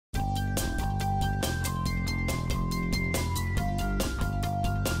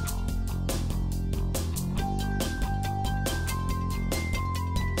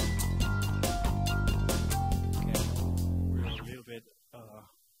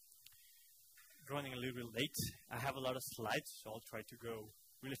running a little bit late. I have a lot of slides, so I'll try to go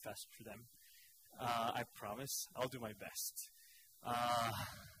really fast through them. I promise I'll do my best.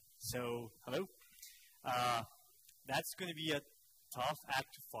 So, hello. That's going to be a tough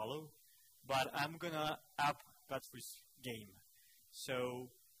act to follow, but I'm going to up Godfrey's game.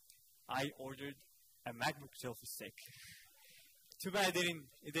 So, I ordered a MacBook selfie stick. Too bad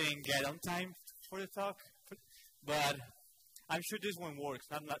it didn't get on time for the talk, but I'm sure this one works.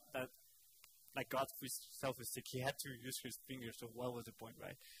 Not that like Godfrey's selfie stick, he had to use his fingers, so what was the point,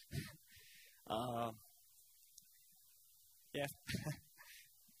 right? Yeah.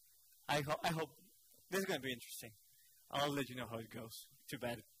 I hope this is going to be interesting. I'll let you know how it goes. Too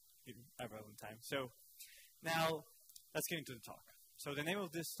bad it didn't arrive on time. So now let's get into the talk. So the name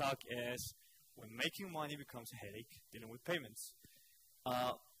of this talk is When Making Money Becomes a Headache, Dealing with Payments.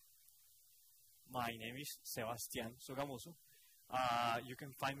 My name is Sebastian Sogamoso. You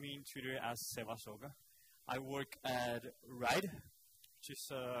can find me on Twitter as SebaSoga. I work at Ride, which is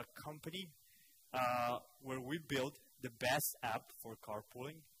a company where we build the best app for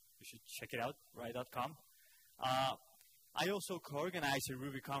carpooling. You should check it out, ride.com. I also co-organize a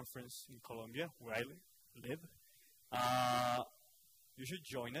Ruby conference in Colombia, where I live. You should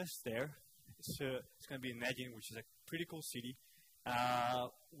join us there. It's going to be in Medellin, which is a pretty cool city.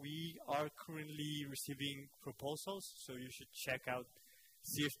 We are currently receiving proposals, so you should check out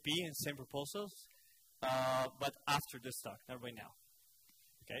CFP and send proposals, but after this talk, not right now.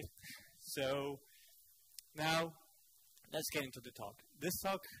 Okay? So now let's get into the talk. This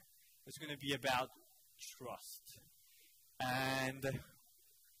talk is going to be about trust, and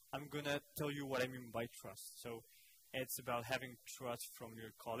I'm going to tell you what I mean by trust. So it's about having trust from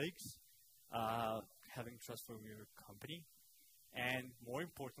your colleagues, having trust from your company, and more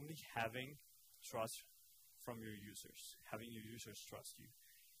importantly, having trust from your users, having your users trust you.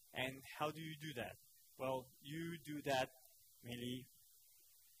 And how do you do that? Well, you do that mainly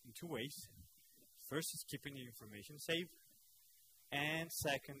in two ways. First is keeping the information safe, and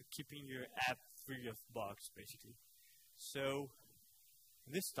second, keeping your app free of bugs, basically. So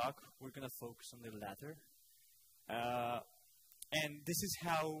in this talk, we're going to focus on the latter. And this is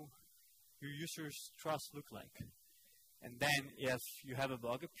how your users' trust look like. And then if you have a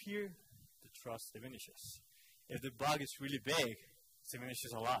bug appear, the trust diminishes. If the bug is really big, it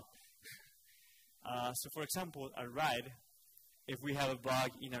diminishes a lot. So for example, at Ride, if we have a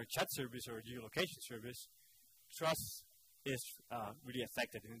bug in our chat service or geolocation service, trust is really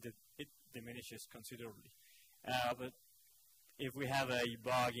affected and it diminishes considerably. But if we have a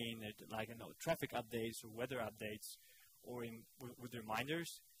bug in traffic updates or weather updates or with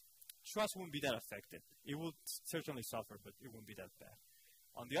reminders, trust won't be that affected. It will certainly suffer, but it won't be that bad.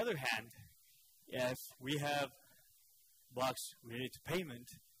 On the other hand, if we have bugs related to payment,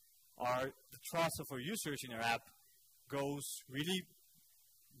 the trust of our users in our app goes really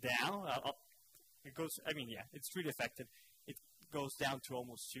down. It's really affected. It goes down to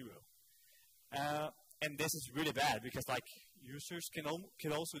almost zero. And this is really bad because users can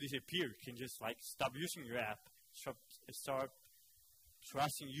also disappear, can just stop using your app, start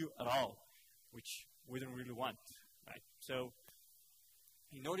trusting you at all, which we don't really want, right? So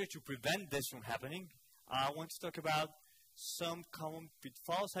in order to prevent this from happening, I want to talk about some common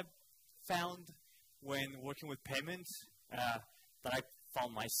pitfalls I've found when working with payments that I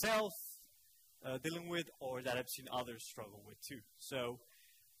found myself dealing with or that I've seen others struggle with too. So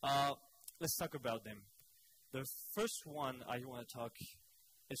let's talk about them. The first one I want to talk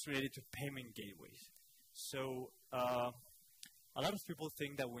is related to payment gateways. So a lot of people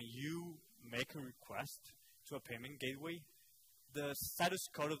think that when you make a request to a payment gateway, the status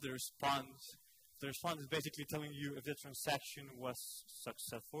code of the response is basically telling you if the transaction was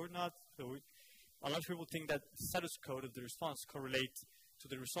successful or not. So a lot of people think that the status code of the response correlates to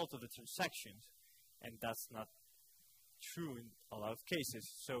the result of the transactions, and that's not true in a lot of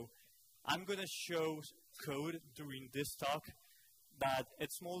cases. So I'm going to show code during this talk that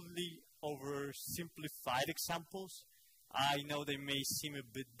it's mostly oversimplified examples. I know they may seem a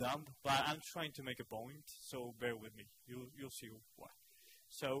bit dumb, but I'm trying to make a point, so bear with me. You'll see why.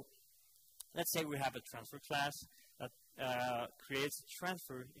 So let's say we have a transfer class that creates a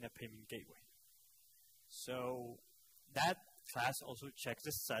transfer in a payment gateway. So that class also checks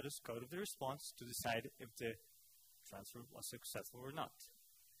the status code of the response to decide if the transfer was successful or not.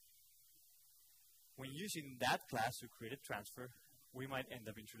 When using that class to create a transfer, we might end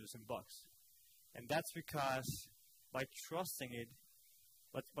up introducing bugs. And that's because by trusting it,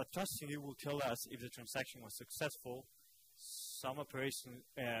 but trusting it will tell us if the transaction was successful. Some operations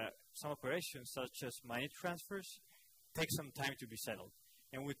such as money transfers take some time to be settled.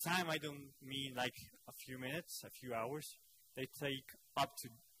 And with time, I don't mean like a few minutes, a few hours. They take up to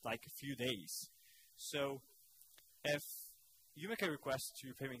like a few days. So if you make a request to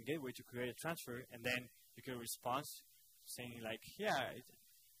your payment gateway to create a transfer, and then you get a response saying like, yeah,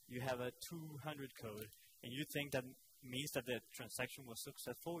 you have a 200 code, and you think that means that the transaction was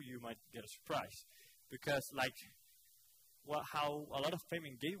successful, you might get a surprise. Because like how a lot of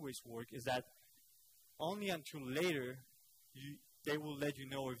payment gateways work is that only until later they will let you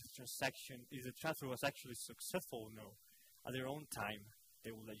know if the transfer was actually successful or no. At their own time,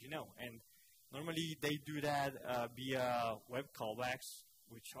 they will let you know. And normally they do that via web callbacks,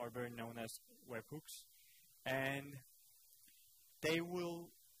 which are better known as webhooks. And they will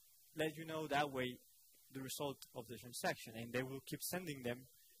let you know that way the result of the transaction. And they will keep sending them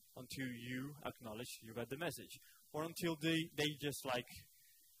until you acknowledge you got the message. Or until they just like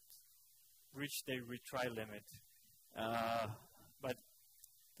reach their retry limit. But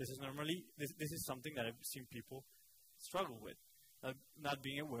this is something that I've seen people struggle with, not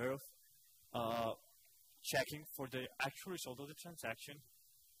being aware of checking for the actual result of the transaction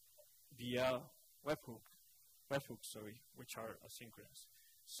via webhooks, which are asynchronous.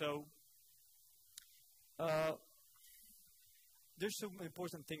 So there's some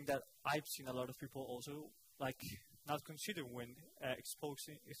important thing that I've seen a lot of people also like not consider when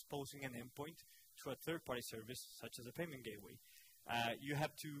exposing an endpoint to a third-party service such as a payment gateway. You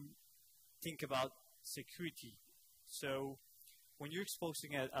have to think about security. So when you're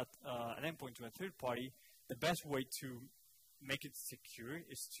exposing an endpoint to a third party, the best way to make it secure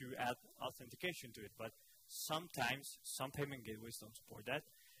is to add authentication to it. But sometimes some payment gateways don't support that.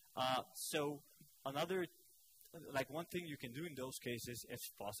 So one thing you can do in those cases, if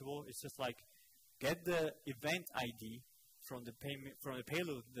possible, is just like get the event ID from the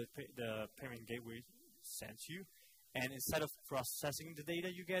payload the payment gateway sends you, and instead of processing the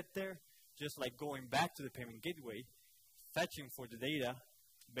data you get there, just like going back to the payment gateway, fetching for the data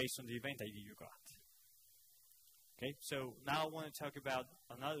based on the event ID you got. Okay, so now I want to talk about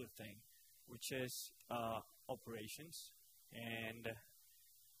another thing, which is operations, and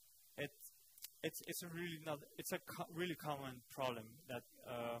it's a really common problem that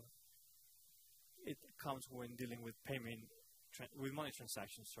it comes when dealing with with money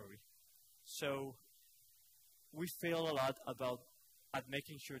transactions. So we fail a lot at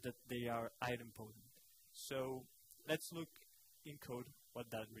making sure that they are idempotent. So let's look in code what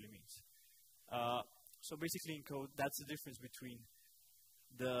that really means. So basically in code, that's the difference between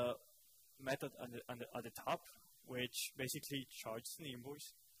the method at the top, which basically charges an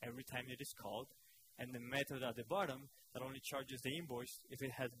invoice every time it is called, and the method at the bottom that only charges the invoice if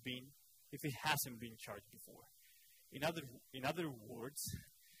it hasn't been charged before. In other words,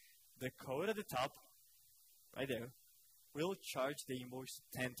 the code at the top, right there, will charge the invoice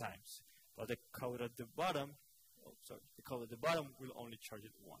 10 times, but the code at the bottom will only charge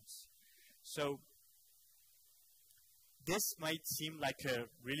it once. So this might seem like a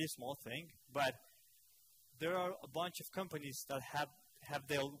really small thing, but there are a bunch of companies that have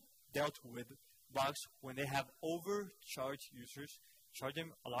dealt with bugs when they have overcharged users, charge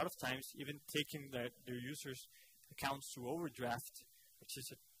them a lot of times, even taking their users' accounts to overdraft, which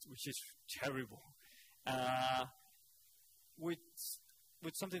is terrible. With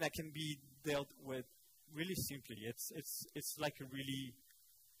something that can be dealt with really simply. It's like a really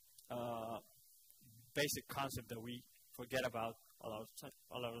basic concept that we forget about a lot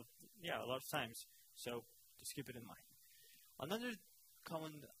of times. So just keep it in mind. Another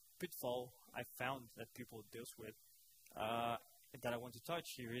common pitfall I found that people deal with that I want to touch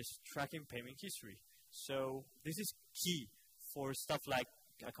here is tracking payment history. So this is key for stuff like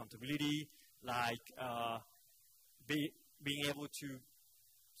accountability, like being able to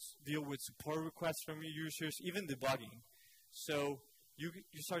deal with support requests from your users, even debugging. So you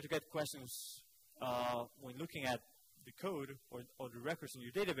start to get questions when looking at the code or the records in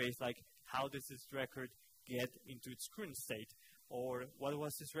your database, like how does this record get into its current state, or what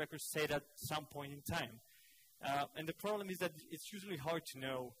was this record state at some point in time. And the problem is that it's usually hard to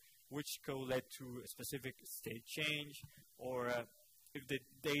know which code led to a specific state change, or if the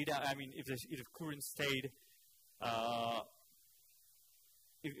current state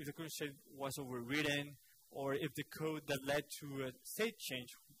if the current state was overridden, or if the code that led to a state change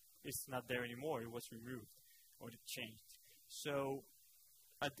is not there anymore, it was removed or it changed. So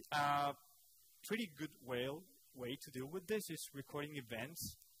a pretty good way to deal with this is recording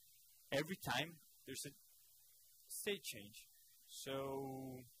events every time there's a state change.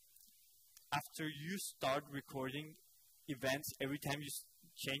 So after you start recording events every time you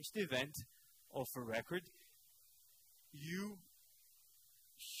change the event of a record, you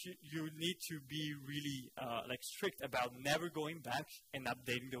you need to be really like strict about never going back and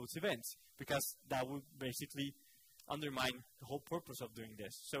updating those events, because that would basically undermine the whole purpose of doing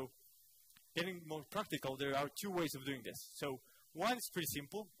this. So getting more practical, there are two ways of doing this. So one is pretty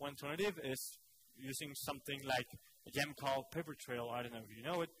simple. One alternative is using something like a gem called Paper Trail. I don't know if you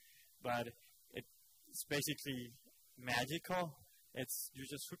know it, but it's basically magical. You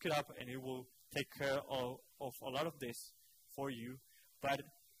just hook it up and it will take care of a lot of this for you. But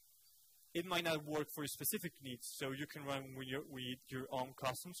it might not work for your specific needs, so you can run with your own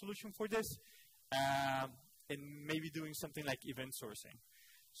custom solution for this, and maybe doing something like event sourcing.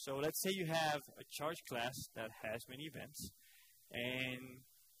 So let's say you have a charge class that has many events, and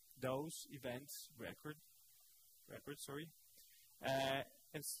those events record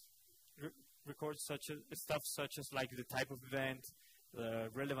stuff such as like the type of event, the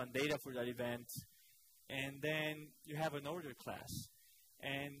relevant data for that event, and then you have an order class,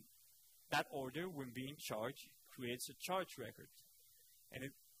 and that order, when being charged, creates a charge record and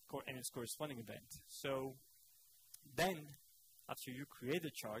its corresponding event. So then, after you create the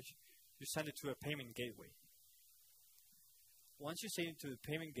charge, you send it to a payment gateway. Once you send it to the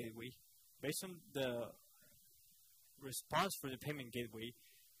payment gateway, based on the response for the payment gateway,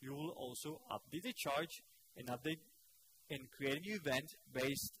 you will also update the charge and create a new event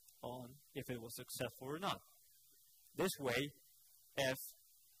based on if it was successful or not. This way, if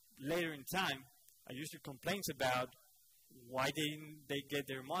later in time a user complains about why didn't they get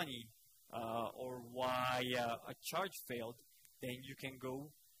their money or why a charge failed, then you can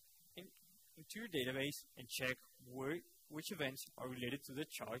go into your database and check which events are related to the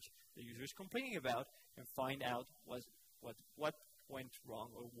charge the user is complaining about and find out what went wrong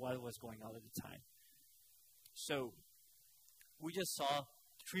or what was going on at the time. So we just saw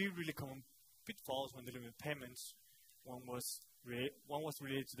three really common pitfalls when dealing with payments. One was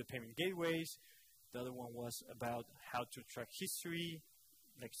related to the payment gateways. The other one was about how to track history,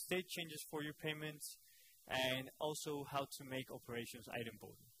 like state changes for your payments, and also how to make operations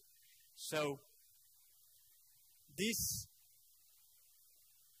idempotent. So this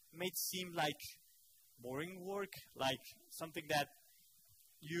may seem like boring work, like something that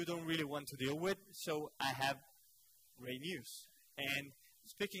you don't really want to deal with. So I have great news. And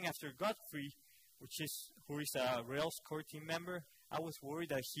speaking after Godfrey, who is a Rails core team member, I was worried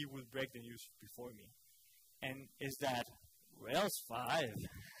that he would break the news before me. And is that Rails 5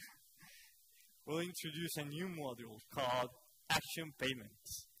 will introduce a new module called Action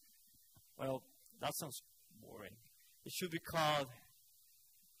Payments. Well, that sounds boring. It should be called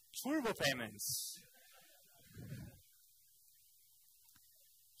Turbo Payments.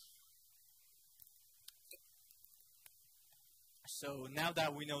 So now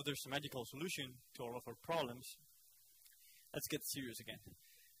that we know there's a magical solution to all of our problems, let's get serious again.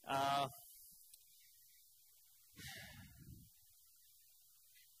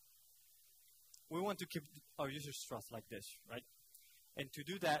 We want to keep our users' trust like this, right? And to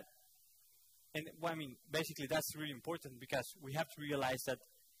do that, basically that's really important because we have to realize that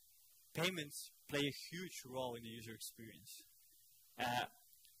payments play a huge role in the user experience.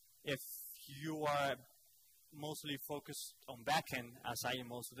 If you are mostly focused on backend, as I am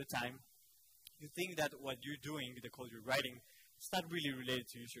most of the time, you think that what you're doing, the code you're writing, it's not really related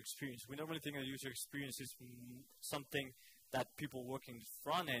to user experience. We normally think that user experience is something that people working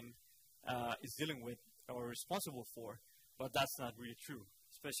front end is dealing with or responsible for, but that's not really true,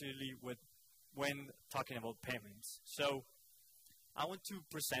 especially when talking about payments. So I want to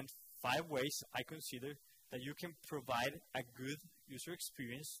present 5 ways I consider that you can provide a good user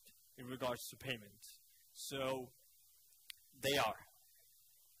experience in regards to payments. So they are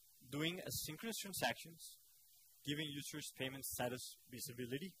doing asynchronous transactions, giving users payment status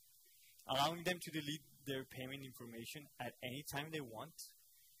visibility, allowing them to delete their payment information at any time they want,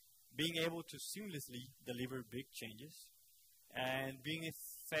 being able to seamlessly deliver big changes, and being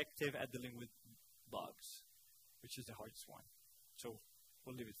effective at dealing with bugs, which is the hardest one. So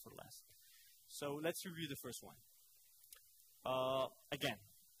we'll leave it for last. So let's review the first one. Again,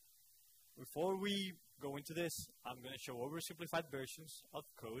 before we go into this, I'm going to show oversimplified versions of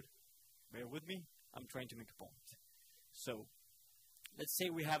code. Bear with me. I'm trying to make a point. So let's say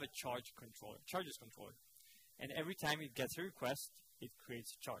we have a charges controller, and every time it gets a request, it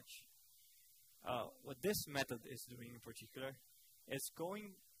creates a charge. What this method is doing in particular is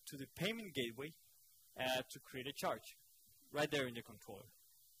going to the payment gateway to create a charge right there in the controller.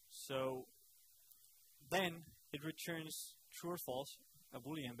 So then it returns true or false, a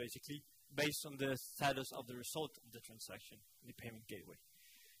boolean basically, based on the status of the result of the transaction in the payment gateway.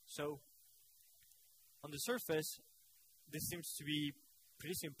 So on the surface, this seems to be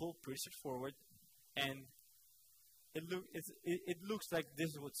pretty simple, pretty straightforward, and it looks like this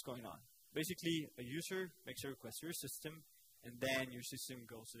is what's going on. Basically, a user makes a request to your system, and then your system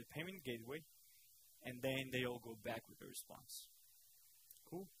goes to the payment gateway, and then they all go back with a response.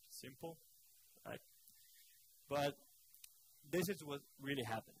 Cool, simple, right? But this is what really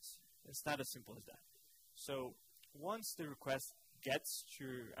happens. It's not as simple as that. So once the request gets to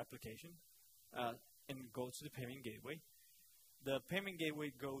your application and goes to the payment gateway, the payment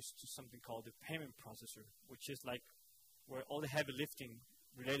gateway goes to something called the payment processor, which is like where all the heavy lifting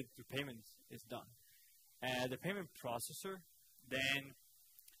related to payments is done. The payment processor then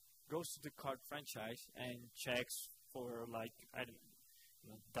goes to the card franchise and checks for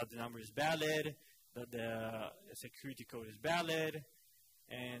that the number is valid, that the security code is valid,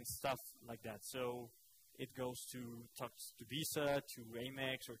 and stuff like that. So it goes to talks to Visa, to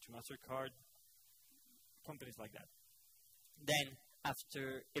Amex, or to MasterCard, companies like that. Then,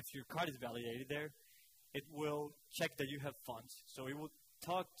 if your card is validated there, it will check that you have funds. So it will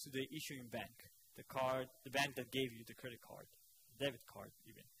talk to the issuing bank, the bank that gave you the credit card, debit card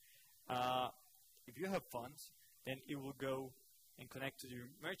even. If you have funds, then it will go and connect to your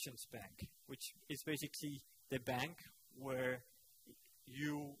merchant's bank, which is basically the bank where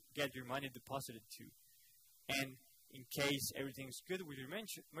you get your money deposited to. And in case everything's good with your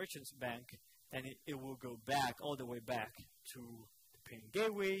merchant's bank, then it will go back, all the way back to the payment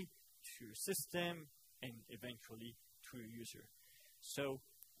gateway, to your system, and eventually to your user. So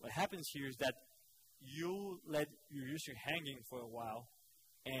what happens here is that you let your user hanging for a while,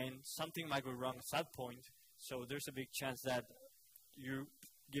 and something might go wrong at that point, so there's a big chance that you're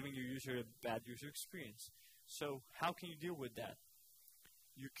giving your user a bad user experience. So how can you deal with that?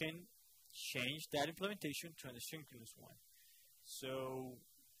 You can change that implementation to an asynchronous one. So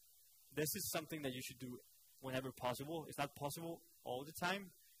this is something that you should do whenever possible. It's not possible all the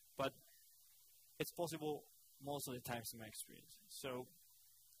time, but it's possible most of the times in my experience. So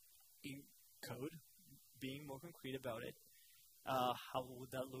in code, being more concrete about it, how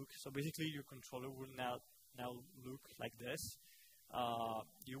would that look? So basically your controller will now look like this.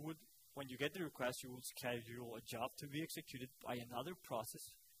 When you get the request, you will schedule a job to be executed by another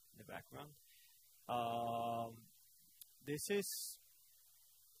process in the background.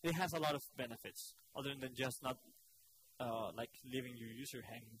 It has a lot of benefits other than just not leaving your user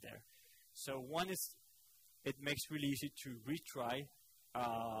hanging there. So one is it makes really easy to retry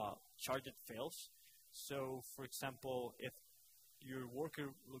charge that fails. So for example, if your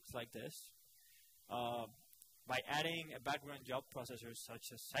worker looks like this, by adding a background job processor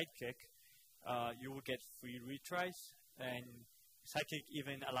such as Sidekick, you will get free retries, and Sidekick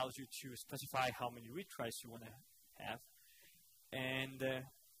even allows you to specify how many retries you want to have. And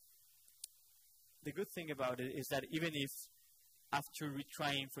the good thing about it is that even if after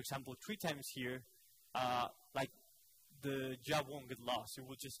retrying, for example, 3 times here, the job won't get lost. It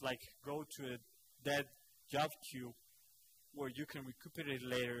will just go to a dead job queue where you can recuperate it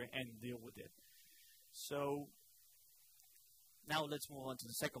later and deal with it. So now let's move on to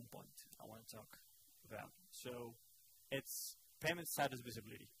the second point I want to talk about. So it's payment status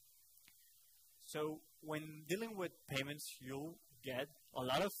visibility. So when dealing with payments, you'll get a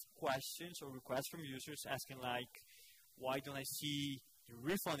lot of questions or requests from users asking why don't I see the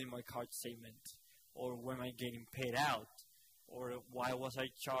refund in my card statement? Or when am I getting paid out? Or why was I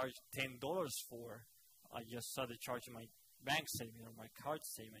charged $10 for? I just saw the charge in my bank statement or my card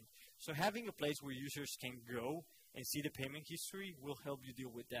statement. So having a place where users can go and see the payment history will help you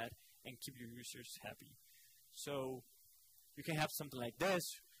deal with that and keep your users happy. So you can have something like this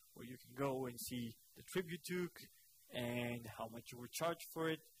where you can go and see the trip you took and how much you were charged for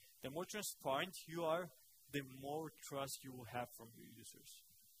it. The more transparent you are, the more trust you will have from your users.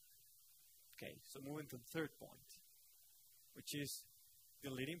 Okay, so moving to the third point, which is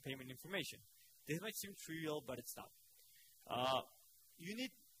deleting payment information. This might seem trivial, but it's not. You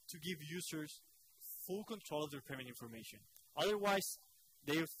need to give users full control of their payment information. Otherwise,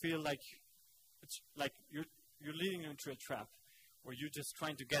 they feel like you're leading them into a trap where you're just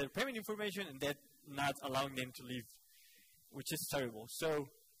trying to gather payment information and then not allowing them to leave, which is terrible. So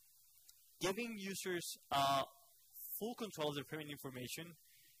giving users full control of their payment information,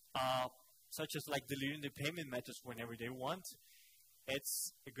 such as deleting the payment methods whenever they want,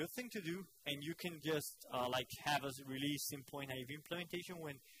 it's a good thing to do, and you can just have a really simple and naive implementation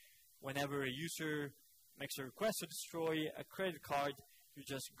whenever a user makes a request to destroy a credit card, you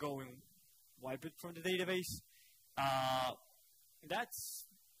just go and wipe it from the database. That's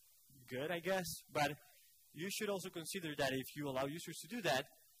good, I guess, but you should also consider that if you allow users to do that,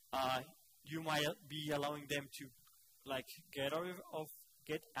 you might be allowing them to get out of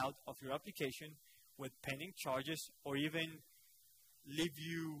get out of your application with pending charges, or even leave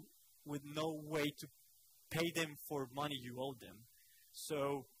you with no way to pay them for money you owe them.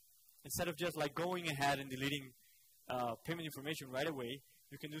 So instead of just like going ahead and deleting payment information right away,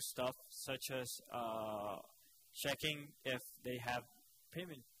 you can do stuff such as checking if they have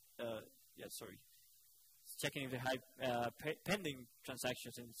payment, checking if they have pending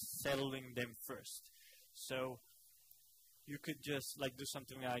transactions and settling them first. So you could just like do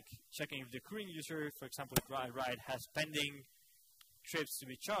something like checking if the current user, for example, Ride has pending trips to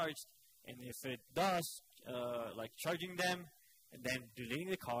be charged, and if it does, like charging them and then deleting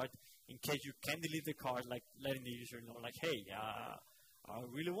the card. In case you can delete the card, like letting the user know, like, hey, I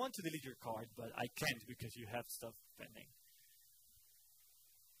really want to delete your card, but I can't because you have stuff pending.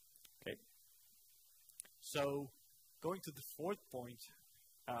 Okay. So going to the fourth point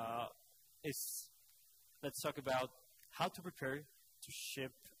is let's talk about how to prepare to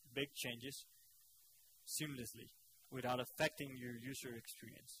ship big changes seamlessly without affecting your user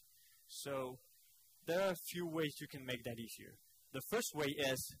experience. So there are a few ways you can make that easier. The first way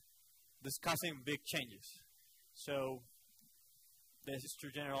is discussing big changes. So this is too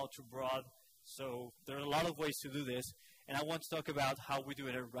general, too broad. So there are a lot of ways to do this, and I want to talk about how we do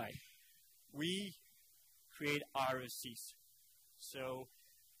it right. We create RFCs. So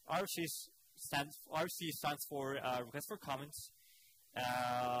RFC stands for Request for Comments.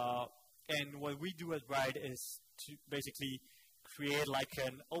 And what we do at Ride is to basically create like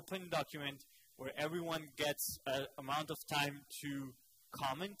an open document where everyone gets an amount of time to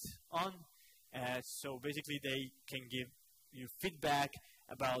comment on. So basically they can give you feedback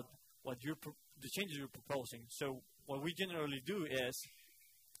about what the changes you're proposing. So what we generally do is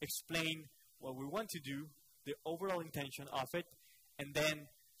explain what we want to do, the overall intention of it, and then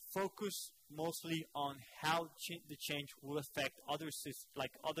focus mostly on how the change will affect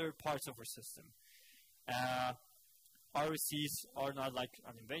other parts of our system. RFCs are not like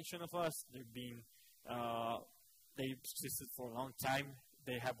an invention of us. They've existed for a long time.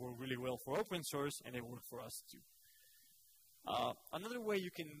 They have worked really well for open source, and they work for us too. Another way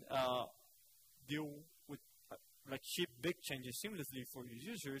you can deal with ship big changes seamlessly for your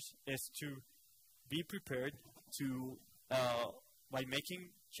users is to be prepared to by making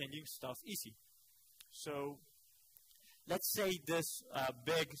changing stuff easy. So let's say this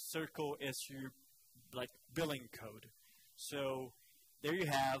big circle is your billing code. So there you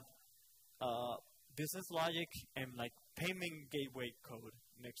have business logic and payment gateway code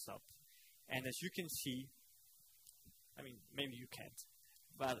mixed up. And as you can see, I mean, maybe you can't,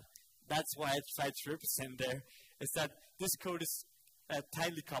 but that's why I tried to represent there, is that this code is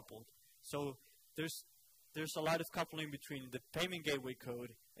tightly coupled. So there's a lot of coupling between the payment gateway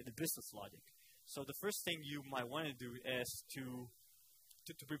code and the business logic. So the first thing you might want to do is to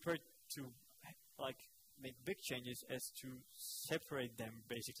prepare to make big changes is to separate them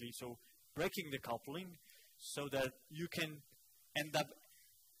basically. So breaking the coupling so that you can end up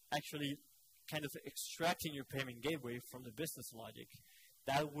actually kind of extracting your payment gateway from the business logic.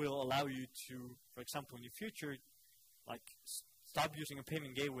 That will allow you to, for example, in the future, stop using a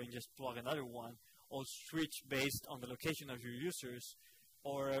payment gateway and just plug another one, or switch based on the location of your users,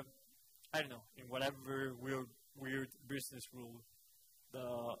 or I don't know, in whatever weird business rule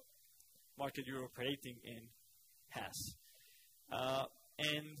the market you're operating in has.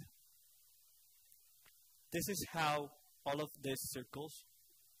 And this is how all of these circles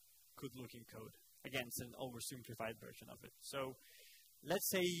could look in code. Again, it's an oversimplified version of it. So let's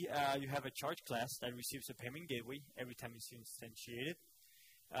say you have a charge class that receives a payment gateway every time it's instantiated.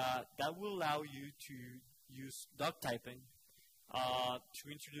 That will allow you to use doc typing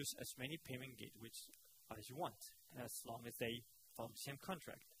to introduce as many payment gateways as you want, as long as they follow the same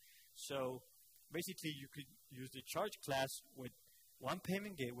contract. So basically, you could use the charge class with one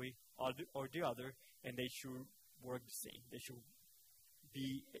payment gateway or the other, and they should work the same.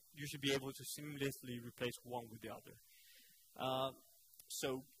 You should be able to seamlessly replace one with the other.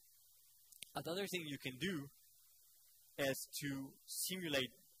 So another thing you can do is to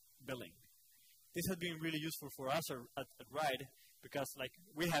simulate billing. This has been really useful for us at Ride because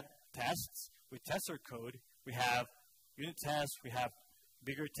we have tests, we test our code, we have unit tests, we have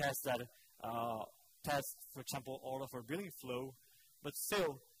bigger tests that test, for example, all of our billing flow, but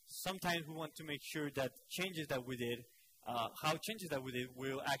still, sometimes we want to make sure that changes that we did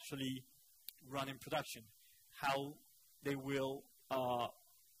will actually run in production, how they will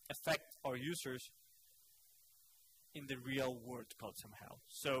affect our users in the real world code somehow.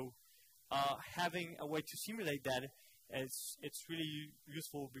 So having a way to simulate that it's really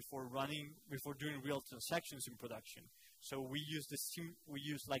useful before doing real transactions in production. So we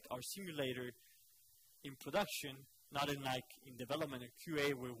use like our simulator in production, not in like in development or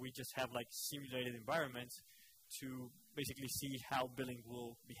QA, where we just have like simulated environments to basically see how billing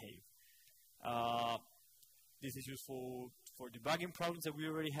will behave. This is useful for debugging problems that we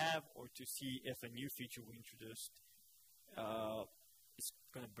already have, or to see if a new feature we introduced is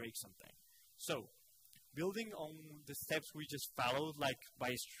going to break something. So, building on the steps we just followed, like by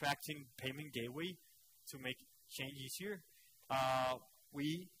extracting payment gateway to make change easier,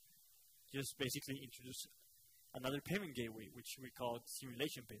 we just basically introduce another payment gateway, which we call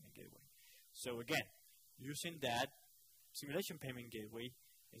simulation payment gateway. So again, using that simulation payment gateway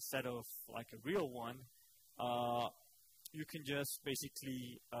instead of like a real one, you can just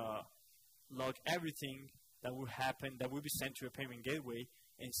basically log everything that will happen, that will be sent to a payment gateway,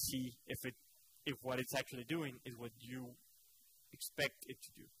 and see if what it's actually doing is what you expect it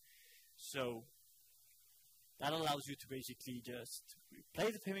to do. So that allows you to basically just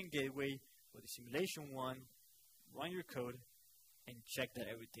replace the payment gateway with the simulation one, run your code, and check that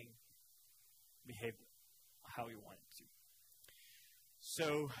everything behaves how you want it to.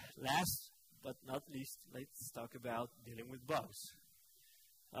 So last but not least, let's talk about dealing with bugs.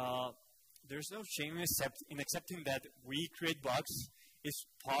 There's no shame in accepting that we create bugs. It's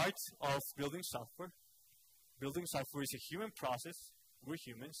part of building software. Building software is a human process. We're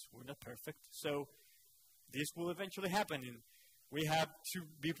humans. We're not perfect. So this will eventually happen, and we have to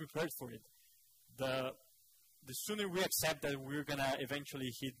be prepared for it. The sooner we accept that we're going to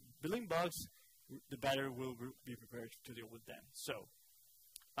eventually hit billing bugs, the better we'll be prepared to deal with them. So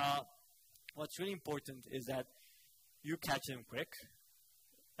what's really important is that you catch them quick,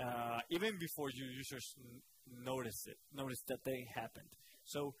 even before your users notice that they happened.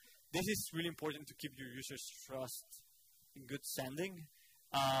 So this is really important to keep your users' trust in good standing,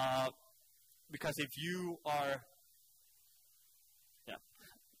 because if you are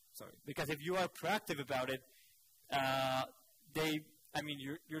proactive about it,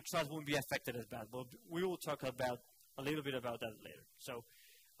 your trust won't be affected as bad. But we will talk about a little bit about that later. So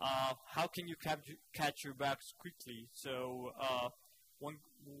how can you catch your bugs quickly? So one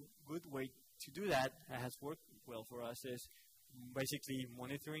good way to do that has worked well for us is basically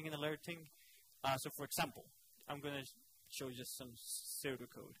monitoring and alerting. So for example, I'm going to show just some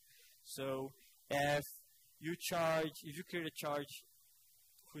pseudocode. So if you create a charge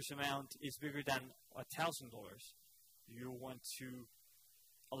whose amount is bigger than $1,000, you want to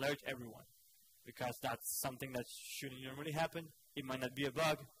alert everyone, because that's something that shouldn't normally happen. It might not be a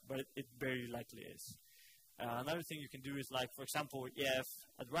bug, but it very likely is. Another thing you can do is, like, for example,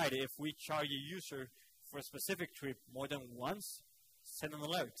 if we charge a user for a specific trip more than once, send an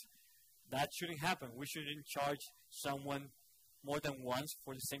alert. That shouldn't happen. We shouldn't charge someone more than once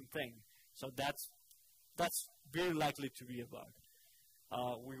for the same thing. So that's very likely to be a bug.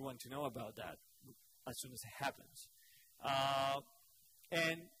 We want to know about that as soon as it happens.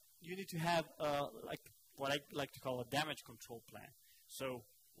 And you need to have what I like to call a damage control plan. So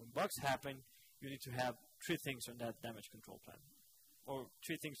when bugs happen, you need to have 3 things on that damage control plan, or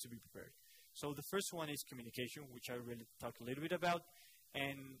 3 things to be prepared. So the first one is communication, which I already talked a little bit about,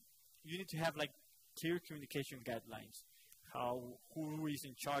 and you need to have clear communication guidelines. Who is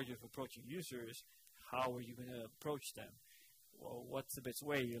in charge of approaching users? How are you going to approach them? Well, what's the best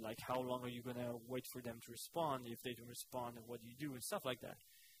way? How long are you going to wait for them to respond? If they don't respond, and what do you do, and stuff like that.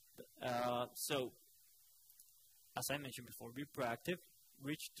 So, as I mentioned before, be proactive.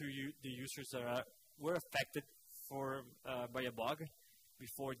 Reach to the users that were affected by a bug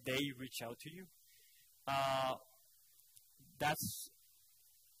before they reach out to you. That's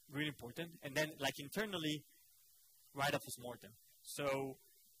really important. And then, internally, write a postmortem. So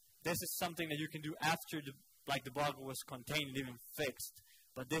this is something that you can do after the bug was contained and even fixed.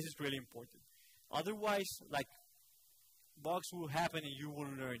 But this is really important. Otherwise, bugs will happen and you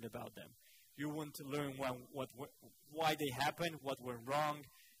won't learn about them. You won't learn why they happened, what went wrong.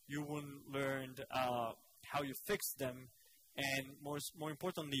 You won't learn how you fixed them. And more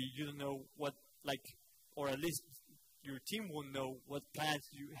importantly, you don't know or at least your team will know what plans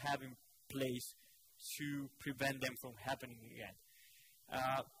you have in place to prevent them from happening again.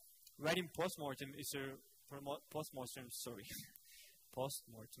 Writing postmortems is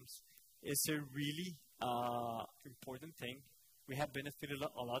a really important thing. We have benefited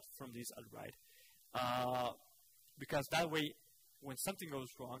a lot from this at Ride, because that way, when something goes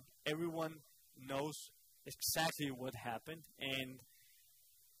wrong, everyone knows exactly what happened, and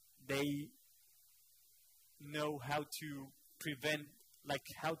they know how to prevent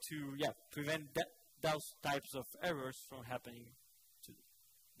those types of errors from happening to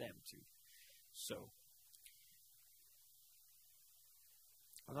them too. So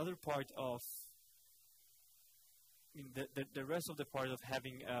Another part of, I mean, the rest of the part of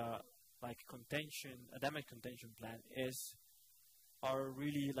having like a damage contention plan are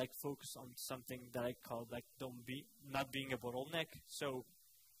really like focused on something that I call like not being a bottleneck. So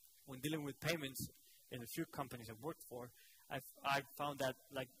when dealing with payments in a few companies I've worked for, I've found that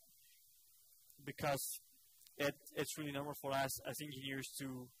like because it's really normal for us as engineers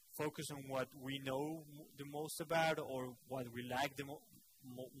to focus on what we know the most about or what we like the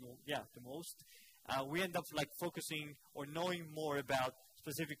most. We end up like focusing or knowing more about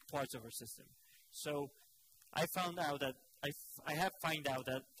specific parts of our system. So I found out that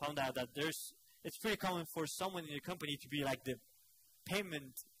it's pretty common for someone in a company to be like the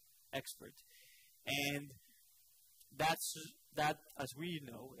payment expert, and that as we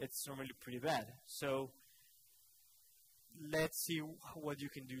know, it's normally pretty bad. So let's see what you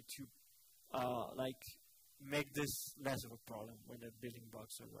can do to like make this less of a problem when a billing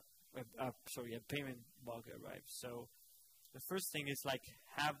bugs a payment bug arrives. So the first thing is like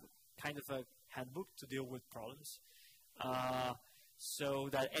have kind of a handbook to deal with problems, so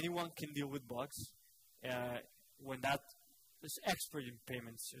that anyone can deal with bugs when that is expert in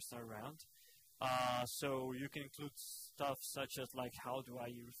payments is not around. So you can include stuff such as like how do I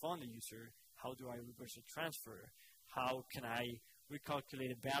refund a user, how do I reverse a transfer, how can I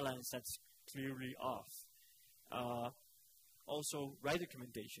recalculate a balance that's clearly off. Also, write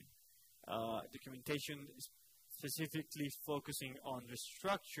documentation. Documentation is specifically focusing on the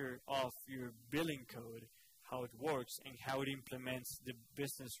structure of your billing code, how it works, and how it implements the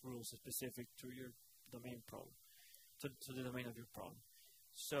business rules specific to your domain problem, to the domain of your problem.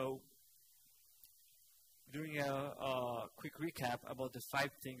 So, doing a quick recap about the 5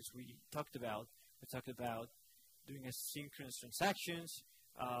 things we talked about. We talked about doing asynchronous transactions,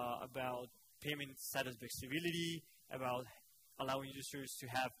 about payment status flexibility, about allowing users to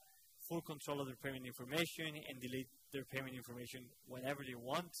have full control of their payment information and delete their payment information whenever they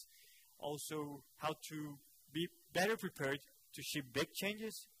want. Also, how to be better prepared to ship big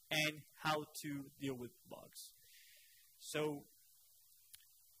changes and how to deal with bugs. So,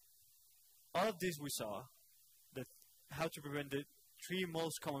 all of this we saw, that how to prevent the 3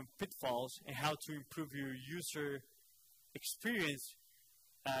 most common pitfalls and how to improve your user experience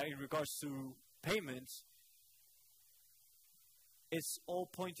in regards to payments. It's all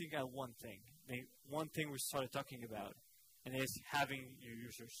pointing at one thing. The one thing we started talking about, and it's having your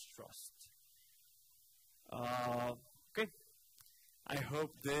users' trust. Okay. I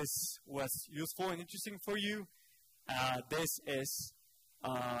hope this was useful and interesting for you. This is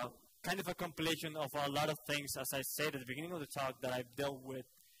kind of a compilation of a lot of things, as I said at the beginning of the talk, that I've dealt with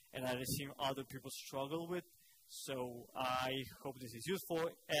and that I've seen other people struggle with. So I hope this is useful.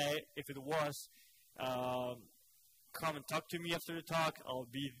 If it was, come and talk to me after the talk. I'll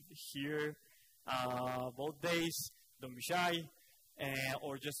be here both days. Don't be shy.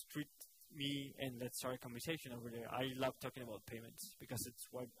 Or just tweet me and let's start a conversation over there. I love talking about payments because it's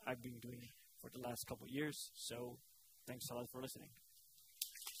what I've been doing for the last couple of years. So thanks a lot for listening.